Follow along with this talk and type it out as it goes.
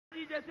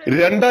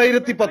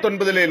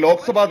2019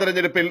 ലോക്സഭാ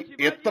തെരഞ്ഞെടുപ്പിൽ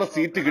എത്ര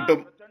സീറ്റ് കിട്ടും?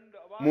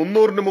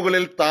 300-ന്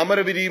മുകളിൽ താമര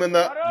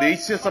വിരിയുമെന്ന്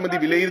ദേശീയ സമിതി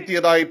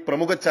വിലയിരുത്തിയതായി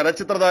പ്രമുഖ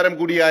ചലച്ചിത്ര താരം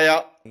കൂടിയായ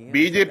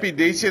ബിജെപി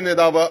ദേശീയ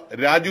നേതാവ്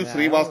രാജു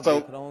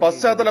ശ്രീവാസ്തവ്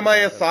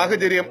പശ്ചാത്തലമായ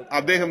സാഹചര്യം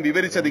അദ്ദേഹം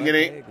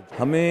വിവരിച്ചതിങ്ങനെ: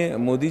 हमें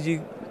मोदी जी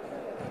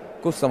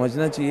को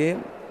समझना चाहिए,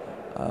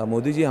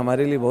 मोदी जी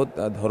हमारे लिए बहुत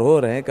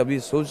धरोहर हैं। कभी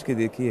सोच के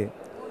देखिए,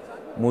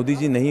 मोदी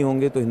जी नहीं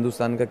होंगे तो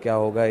हिंदुस्तान का क्या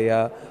होगा, या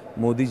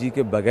मोदी जी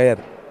के बगैर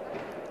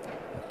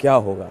क्या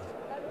होगा।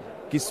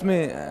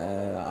 किसमें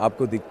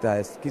आपको दिखता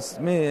है,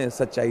 किसमें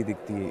सच्चाई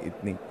दिखती है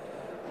इतनी,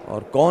 और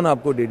कौन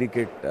आपको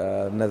डेडिकेट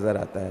नजर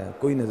आता है?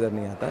 कोई नजर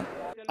नहीं आता।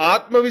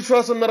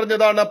 ആത്മവിശ്വാസം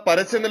നിറഞ്ഞതാണ്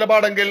പരസ്യ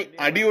നിലപാടെങ്കിൽ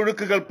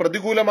അടിയൊഴുക്കുകൾ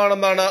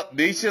പ്രതികൂലമാണെന്നാണ്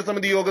ദേശീയ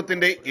സമിതി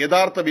യോഗത്തിന്റെ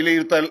യഥാർത്ഥ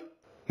വിലയിരുത്തൽ.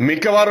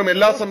 മിക്കവാറും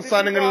എല്ലാ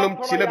സംസ്ഥാനങ്ങളിലും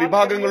ചില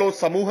വിഭാഗങ്ങളോ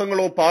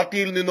സമൂഹങ്ങളോ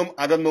പാർട്ടിയിൽ നിന്നും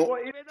അകന്നു.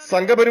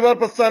 സംഘപരിവാർ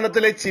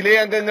പ്രസ്ഥാനത്തിലെ ചില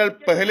അംഗങ്ങൾ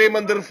പെഹ്ലെ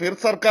മന്ദിർ ഫിർ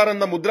സർക്കാർ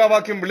എന്ന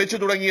മുദ്രാവാക്യം വിളിച്ചു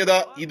തുടങ്ങിയത്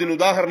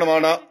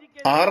ഇതിനുദാഹരണമാണ്.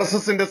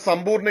 RSSന്റെ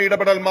സമ്പൂർണ്ണ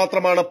ഇടപെടൽ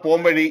മാത്രമാണ്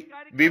പോംവഴി.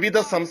 വിവിധ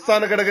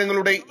സംസ്ഥാന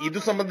ഘടകങ്ങളുടെ ഇതു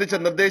സംബന്ധിച്ച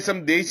നിർദ്ദേശം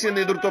ദേശീയ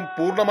നേതൃത്വം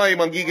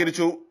പൂർണ്ണമായും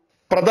അംഗീകരിച്ചു.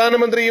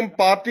 പ്രധാനമന്ത്രിയും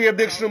പാർട്ടി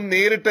അധ്യക്ഷനും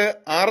നേരിട്ട്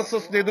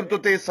RSS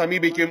നേതൃത്വത്തെ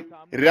സമീപിക്കും.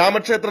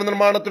 രാമക്ഷേത്ര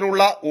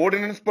നിർമ്മാണത്തിനുള്ള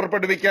ഓർഡിനൻസ്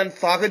പുറപ്പെടുവിക്കാൻ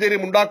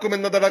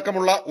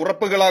സാഹചര്യമുണ്ടാക്കുമെന്നതടക്കമുള്ള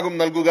ഉറപ്പുകളാകും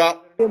നൽകുക.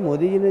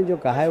 മോദിജി ने जो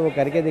कहा है वो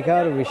करके दिखा,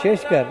 और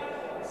विशेषकर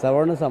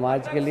सवर्ण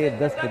समाज के लिए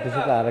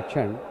 10%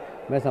 आरक्षण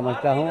मैं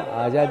समझता हूँ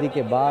आज़ादी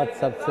के बाद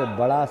सबसे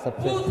बड़ा,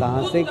 सबसे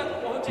साहसिक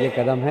ये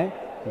कदम है,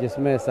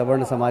 जिसमें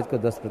सवर्ण समाज को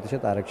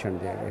 10% आरक्षण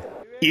दिया गया.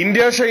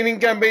 ഇന്ത്യ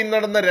ഷൈനിങ് ക്യാമ്പയിൻ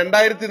നടന്ന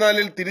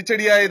 2004-ൽ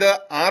തിരിച്ചടിയായത്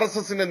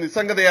RSSന്റെ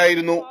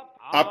നിസ്സംഗതയായിരുന്നു.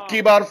 അബ് കി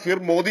ബാർ ഫിർ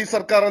മോദി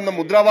സർക്കാർ എന്ന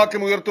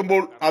മുദ്രാവാക്യം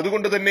ഉയർത്തുമ്പോൾ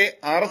അതുകൊണ്ട് തന്നെ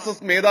RSS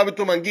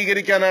മേധാവിത്വം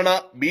അംഗീകരിക്കാനാണ്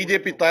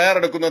BJP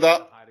തയ്യാറെടുക്കുന്നത്.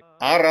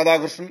 ആർ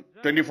രാധാകൃഷ്ണൻ,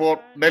 24,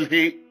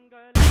 ഡൽഹി.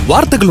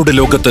 വാർത്തകളുടെ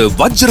ലോകത്ത്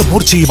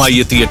വജ്രമൂർച്ചയുമായി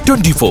എത്തിയ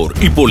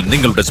 24 ഇപ്പോൾ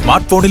നിങ്ങളുടെ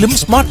സ്മാർട്ട് ഫോണിലും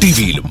സ്മാർട്ട്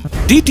ടിവിയിലും.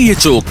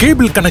 DTHO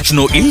കേബിൾ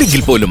കണക്ഷനോ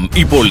ഇല്ലെങ്കിൽ പോലും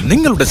ഇപ്പോൾ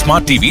നിങ്ങളുടെ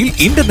സ്മാർട്ട് ടിവിയിൽ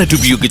ഇന്റർനെറ്റ്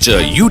ഉപയോഗിച്ച്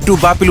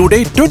യൂട്യൂബ് ആപ്പിലൂടെ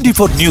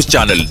 24 ന്യൂസ്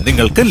ചാനൽ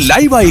നിങ്ങൾക്ക്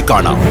ലൈവായി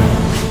കാണാം.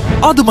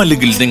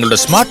 അതുമല്ലെങ്കിൽ നിങ്ങളുടെ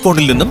സ്മാർട്ട്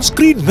ഫോണിൽ നിന്നും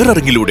സ്ക്രീൻ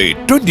മിററിംഗിലൂടെ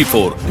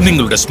 24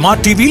 നിങ്ങളുടെ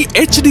സ്മാർട്ട് ടിവിയിൽ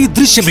HD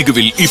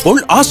ദൃശ്യമികവിൽ ഇപ്പോൾ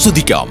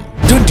ആസ്വദിക്കാം.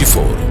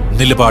 24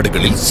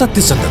 നിലപാടുകളിൽ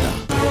സത്യസന്ധത.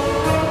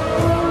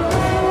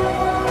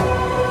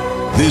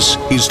 This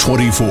is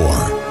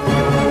 24.